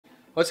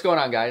What's going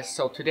on, guys?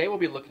 So today we'll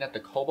be looking at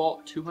the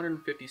Kobalt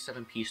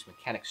 257 piece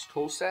mechanics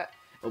tool set.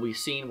 We'll be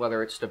seeing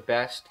whether it's the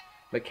best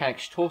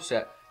mechanics tool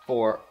set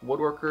for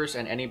woodworkers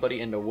and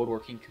anybody in the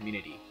woodworking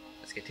community.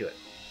 Let's get to it.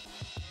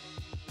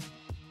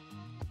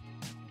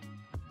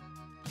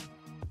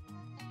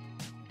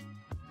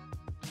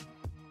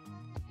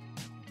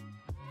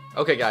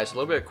 Okay guys, a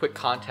little bit of quick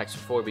context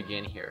before we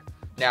begin here.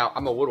 Now,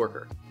 I'm a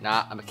woodworker,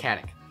 not a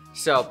mechanic.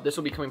 So this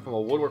will be coming from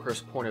a woodworker's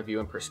point of view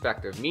and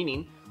perspective,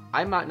 meaning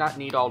I might not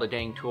need all the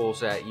dang tools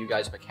that you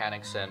guys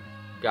mechanics and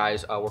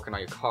guys working on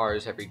your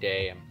cars every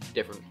day and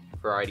different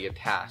variety of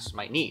tasks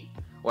might need.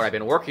 What I've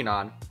been working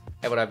on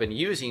and what I've been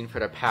using for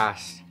the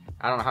past,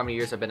 I don't know how many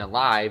years I've been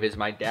alive, is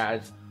my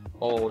dad's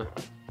old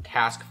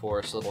task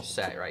force little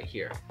set right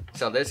here.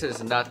 So this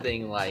is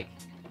nothing like,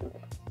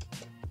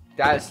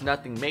 that is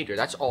nothing major.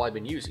 That's all I've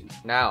been using.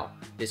 Now,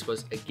 this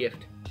was a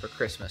gift for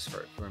Christmas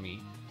for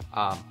me.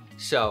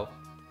 So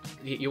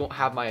you won't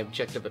have my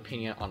objective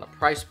opinion on the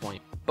price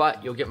point,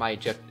 but you'll get my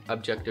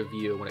objective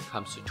view when it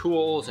comes to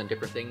tools and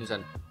different things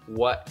and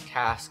what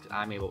tasks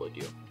I'm able to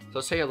do. So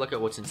let's take a look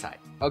at what's inside.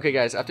 Okay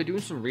guys, after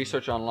doing some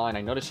research online,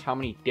 I noticed how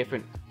many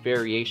different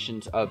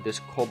variations of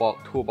this Kobalt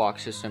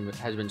toolbox system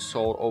has been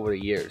sold over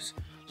the years.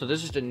 So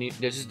this is the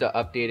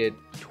updated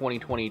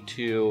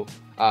 2022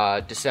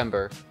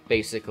 December,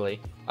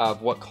 basically,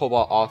 of what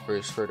Kobalt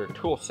offers for their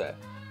tool set.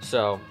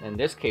 So in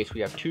this case,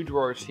 we have two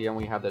drawers here, and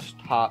we have this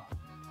top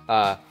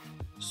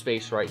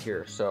space right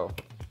here. So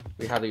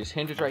we have these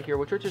hinges right here,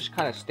 which are just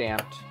kind of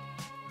stamped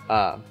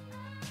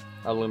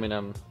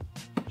aluminum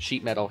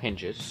sheet metal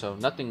hinges, so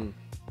nothing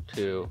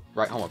to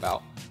write home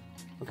about.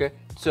 Okay,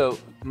 so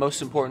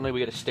most importantly, we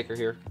get a sticker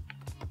here.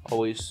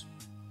 Always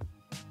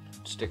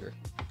sticker.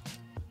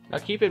 Now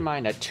keep in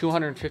mind that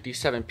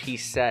 257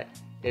 piece set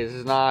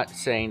is not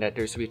saying that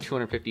there's to be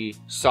 250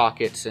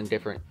 sockets and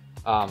different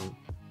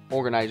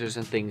organizers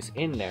and things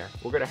in there.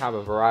 We're going to have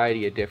a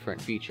variety of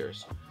different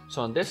features.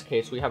 So in this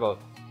case, we have a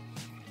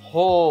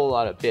whole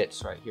lot of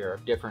bits right here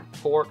of different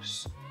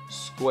forks,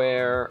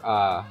 square,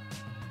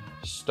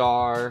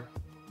 star,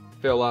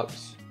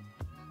 Phillips,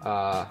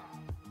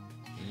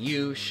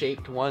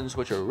 U-shaped ones,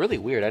 which are really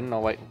weird. I don't know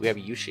why we have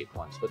U-shaped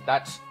ones, but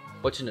that's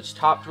what's in its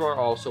top drawer.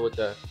 Also with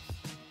the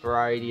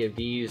variety of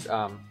these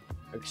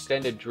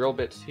extended drill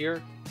bits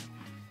here.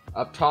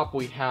 Up top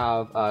we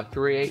have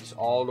 3/8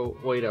 all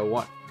the way to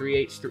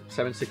 3/8,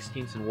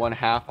 7/16 and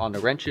 1/2 on the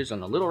wrenches, on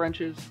the little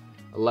wrenches,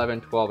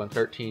 11, 12, and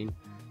 13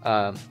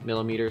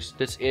 millimeters.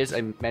 This is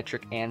a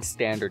metric and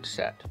standard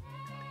set,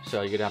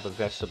 so you're gonna have a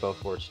best of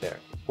both worlds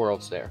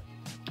there.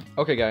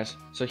 Okay guys,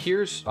 so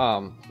here's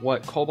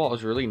what Kobalt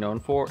is really known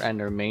for, and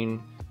their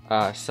main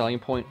selling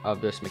point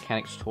of this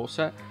mechanics tool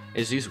set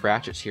is these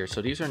ratchets here.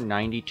 So these are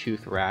 90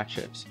 tooth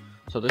ratchets.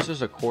 So this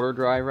is a quarter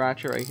drive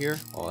ratchet right here.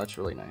 Oh, that's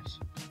really nice.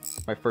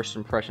 My first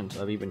impressions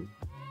of even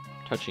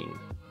touching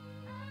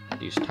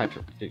these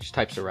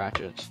types of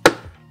ratchets.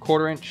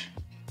 1/4 inch,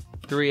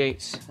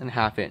 3/8, and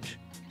 1/2 inch.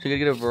 So you're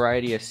gonna get a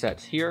variety of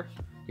sets here.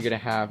 You're gonna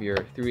have your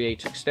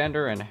 3/8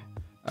 extender and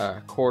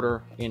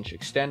 1/4 inch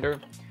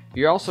extender.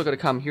 You're also gonna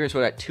come, here's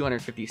where that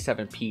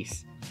 257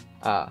 piece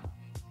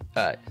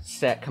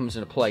set comes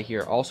into play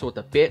here. Also with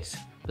the bits,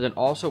 but then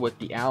also with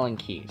the Allen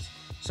keys.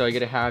 So you're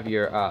gonna have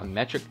your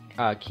metric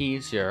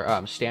keys,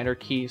 your standard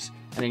keys,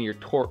 and then your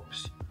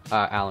Torx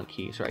Allen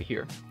keys right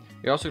here.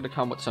 You're also gonna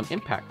come with some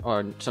impact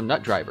or some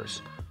nut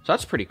drivers. So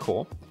that's pretty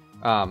cool.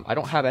 I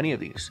don't have any of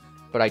these,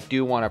 but I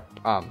do want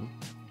to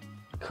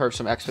curb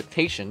some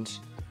expectations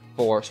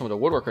for some of the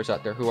woodworkers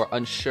out there who are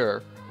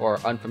unsure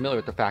or unfamiliar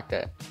with the fact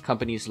that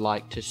companies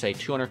like to say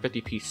 250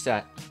 piece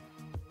set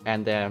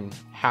and then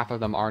half of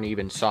them aren't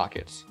even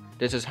sockets.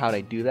 This is how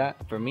they do that.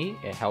 For me,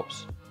 it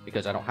helps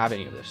because I don't have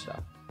any of this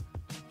stuff.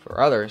 For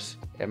others,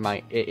 it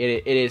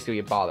is gonna be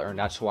a bother, and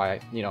that's why,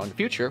 you know, in the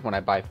future when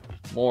I buy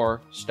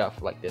more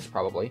stuff like this,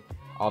 probably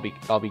I'll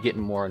be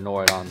getting more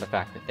annoyed on the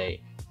fact that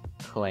they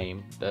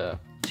claim the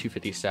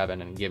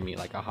 257 and give me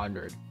like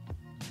 100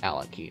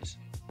 Allen keys.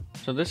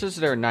 So this is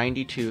their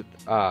 90 tooth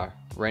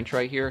wrench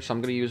right here. So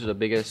I'm gonna use the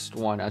biggest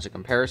one as a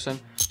comparison.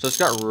 So it's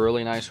got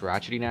really nice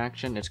ratcheting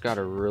action. It's got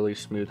a really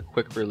smooth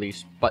quick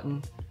release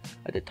button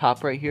at the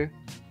top right here.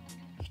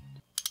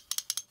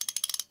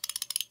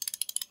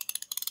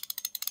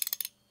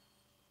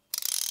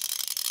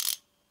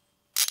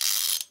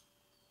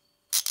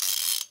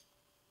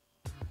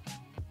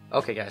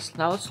 Okay guys,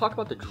 now let's talk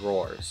about the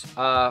drawers.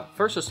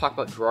 First let's talk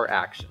about drawer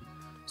action.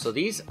 So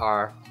these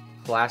are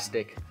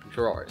plastic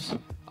drawers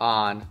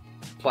on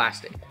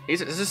plastic.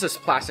 This is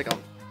just plastic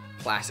on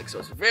plastic, so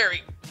it's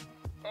very...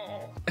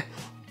 Oh.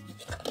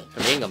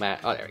 From the angle,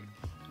 Matt. Oh, there we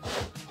go.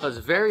 So it's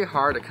very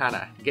hard to kind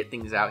of get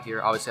things out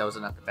here. Obviously I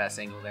wasn't at the best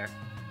angle there.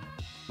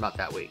 I'm not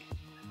that weak.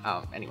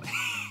 Anyway.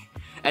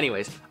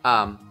 Anyways,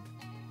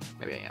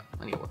 maybe I am.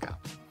 I need to work out.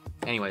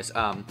 Anyways,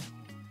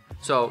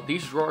 so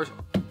these drawers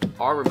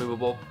are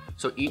removable.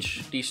 So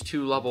these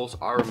two levels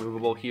are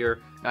removable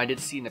here. Now I did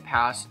see in the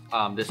past,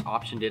 this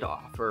option did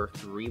offer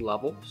 3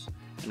 levels,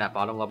 and that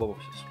bottom level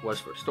was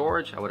for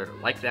storage. I would have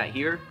liked that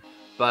here,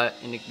 but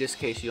in this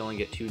case you only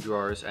get 2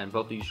 drawers, and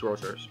both these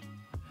drawers are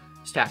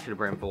stacked to the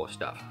brim full of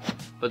stuff.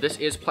 But this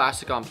is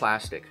plastic on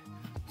plastic,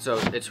 so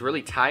it's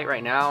really tight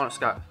right now, and it's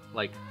got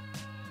like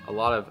a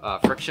lot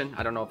of friction.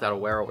 I don't know if that'll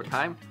wear over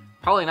time.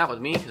 Probably not with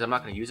me, because I'm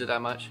not going to use it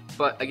that much.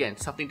 But again,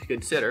 something to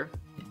consider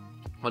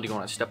whether you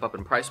want to step up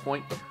in price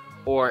point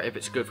or if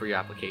it's good for your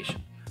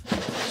application.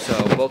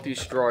 So both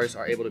these drawers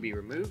are able to be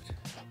removed.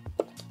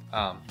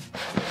 And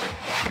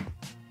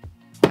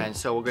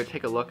so we're going to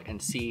take a look and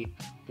see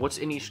what's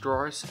in these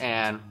drawers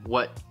and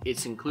what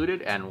it's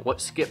included and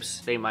what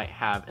skips they might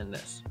have in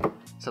this.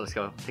 So let's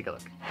go take a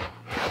look.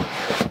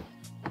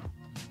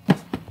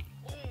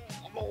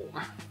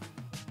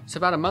 So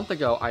about a month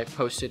ago, I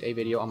posted a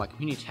video on my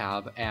community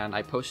tab, and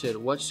I posted,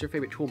 what's your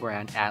favorite tool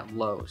brand at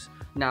Lowe's?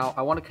 Now,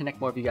 I want to connect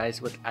more of you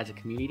guys with as a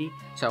community,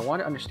 so I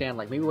want to understand,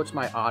 like, maybe what's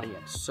my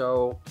audience.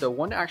 So the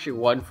one that actually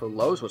won for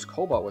Lowe's was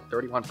Kobalt with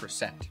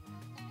 31%.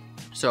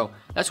 So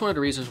that's one of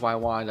the reasons why I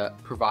wanted to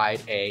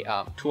provide a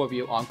tool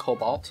review on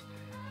Kobalt,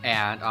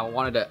 and I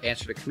wanted to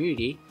answer the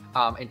community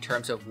in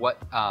terms of what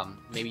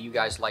maybe you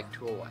guys like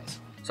tool-wise.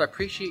 So I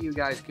appreciate you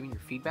guys giving your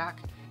feedback,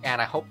 and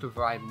I hope to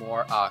provide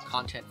more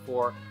content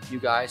for you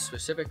guys,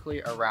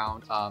 specifically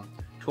around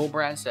tool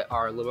brands that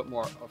are a little bit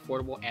more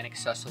affordable and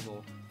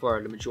accessible for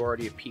the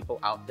majority of people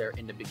out there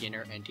in the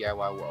beginner and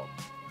DIY world.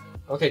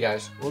 Okay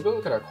guys, we'll go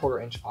look at our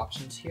 1/4 inch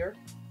options here.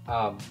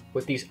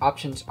 With these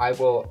options, I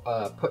will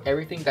put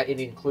everything that it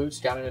includes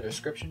down in the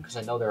description, because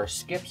I know there are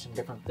skips and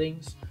different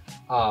things,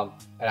 and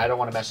I don't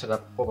want to mess it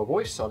up over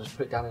voice, so I'll just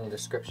put it down in the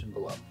description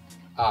below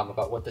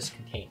about what this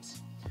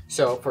contains.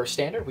 So for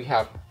standard, we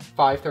have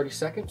 5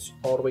 30-seconds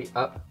all the way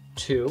up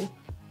to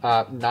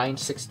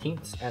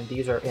 9/16, and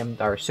these are in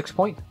our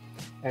 6-point.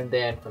 And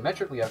then for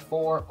metric, we have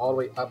 4 all the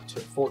way up to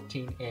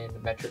 14 in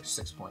metric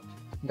 6-point.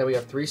 Then we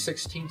have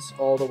 3/16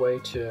 all the way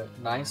to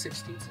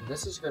 9/16, and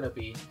this is going to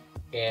be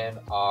in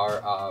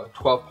our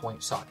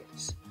 12-point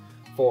sockets.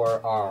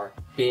 For our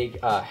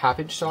big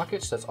 1/2-inch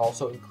sockets, that's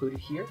also included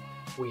here.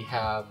 We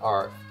have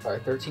our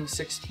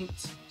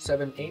 13/16,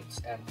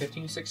 7/8, and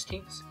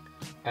 15/16.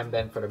 And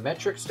then for the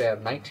metrics, they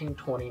have 19,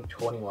 20,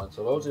 21.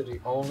 So those are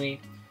the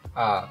only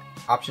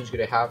options you're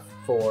going to have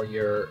for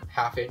your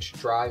 1/2-inch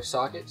drive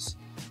sockets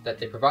that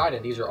they provide,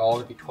 and these are all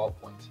going to be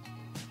 12-point.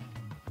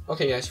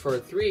 Okay guys, for a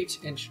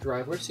 3/8-inch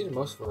drive, we're seeing the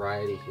most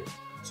variety here.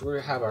 So we're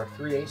going to have our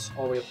 3/8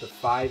 all the way up to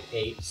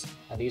 5/8,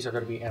 and these are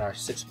going to be in our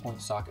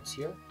 6-point sockets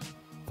here.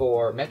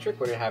 For metric,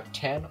 we're going to have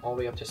 10 all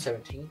the way up to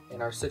 17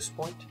 in our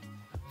 6-point.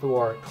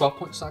 For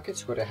 12-point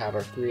sockets, we're going to have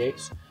our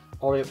 3/8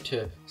 all the way up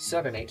to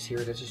 7/8 here.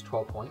 This is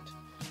 12-point.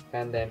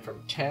 And then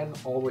from 10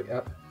 all the way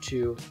up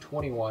to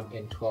 21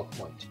 in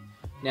 12-point.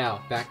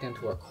 Now, back down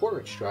to our 1/4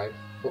 inch drive,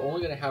 we're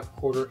only going to have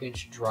 1/4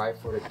 inch drive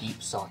for the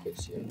deep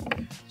sockets here.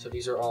 So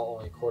these are all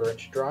only 1/4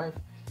 inch drive,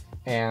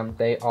 and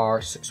they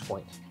are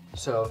 6-point.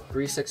 So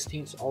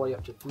 3/16 all the way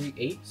up to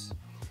 3/8,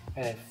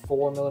 and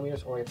 4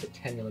 millimeters all the way up to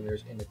 10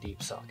 millimeters in the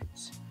deep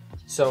sockets.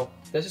 So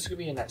this is going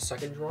to be in that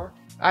second drawer.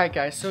 Alright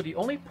guys, so the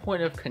only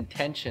point of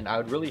contention I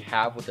would really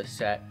have with the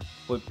set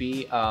would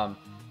be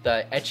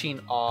the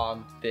etching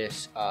on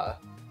this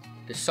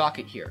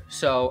socket here.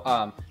 So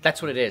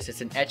that's what it is.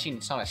 It's an etching,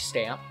 it's not a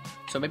stamp.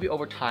 So maybe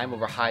over time,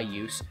 over high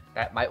use,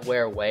 that might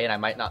wear away and I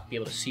might not be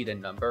able to see the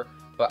number.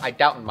 But I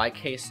doubt in my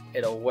case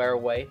it'll wear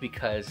away,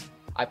 because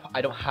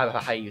I don't have a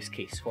high use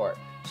case for it.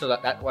 So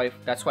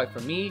that's why for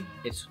me,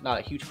 it's not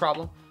a huge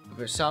problem. But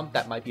for some,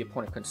 that might be a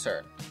point of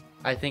concern.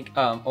 I think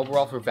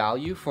overall for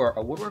value for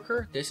a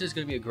woodworker, this is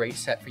going to be a great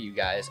set for you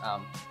guys.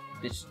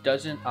 This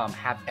doesn't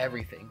have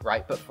everything,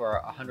 right? But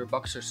for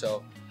 $100 or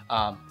so,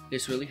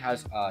 this really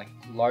has a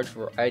large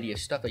variety of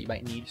stuff that you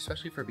might need,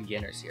 especially for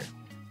beginners here.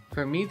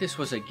 For me, this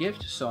was a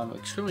gift, so I'm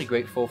extremely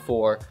grateful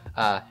for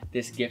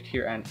this gift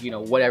here, and you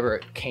know, whatever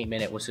came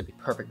in it was going to be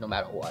perfect no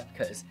matter what,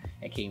 because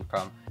it came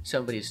from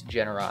somebody's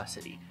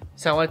generosity.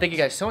 So I want to thank you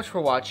guys so much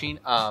for watching.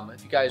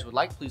 If you guys would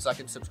like, please like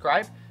and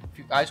subscribe. If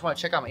you guys want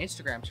to check out my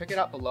Instagram, check it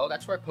out below.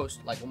 That's where I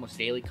post like almost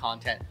daily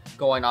content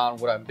going on,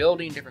 what I'm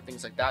building, different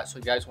things like that. So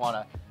if you guys want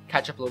to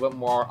catch up a little bit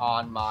more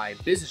on my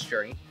business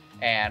journey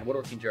and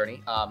woodworking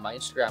journey, my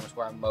Instagram is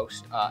where I'm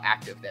most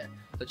active there.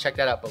 So check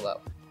that out below.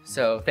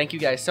 So thank you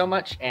guys so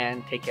much,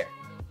 and take care.